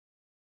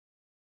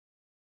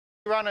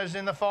runners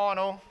in the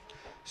final.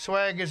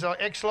 Swag is an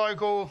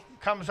ex-local,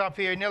 comes up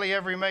here nearly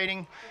every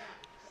meeting.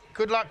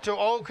 Good luck to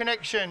all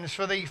connections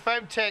for the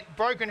FabTech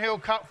Broken Hill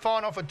Cup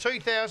final for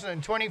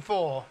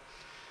 2024.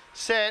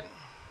 Set.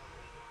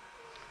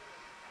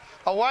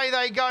 Away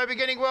they go,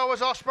 beginning well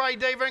was Osprey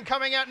Diva, and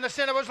coming out in the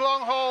centre was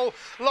Long Haul.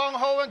 Long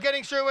Haul, and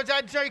getting through was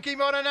Adzuki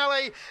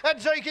Montanelli.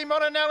 Adzuki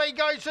Montanelli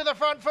goes to the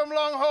front from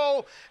Long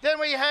Haul. Then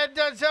we had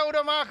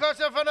Zelda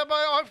Marcos in front of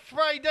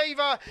Osprey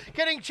Diva.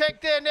 Getting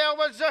checked there now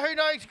was, who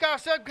knows,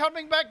 Gusta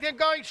coming back then,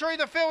 going through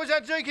the field was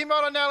Adzuki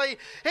Montanelli.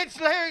 It's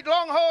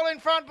Long Haul in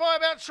front by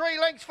about 3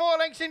 lengths, 4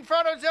 lengths in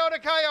front of Zelda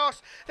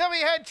Chaos. Then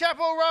we had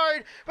Chapel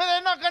Road, but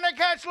they're not going to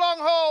catch Long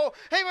Haul.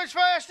 He was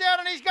first out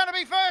and he's going to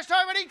be first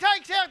home, and he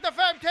takes out the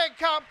FabTech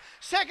Cup.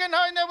 Second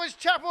home there was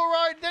Chapel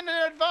Road, then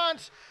an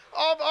advance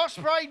of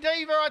Osprey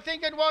Diva, I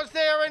think it was,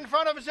 there in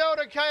front of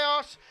Zelda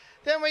Chaos.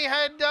 Then we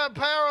had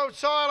Power of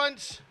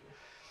Silence,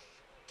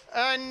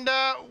 and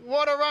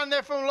what a run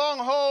there from Long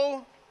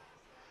Haul,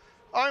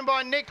 owned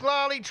by Nick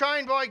Lally,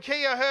 trained by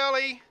Kiah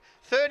Hurley.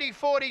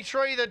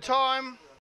 30:43 the time.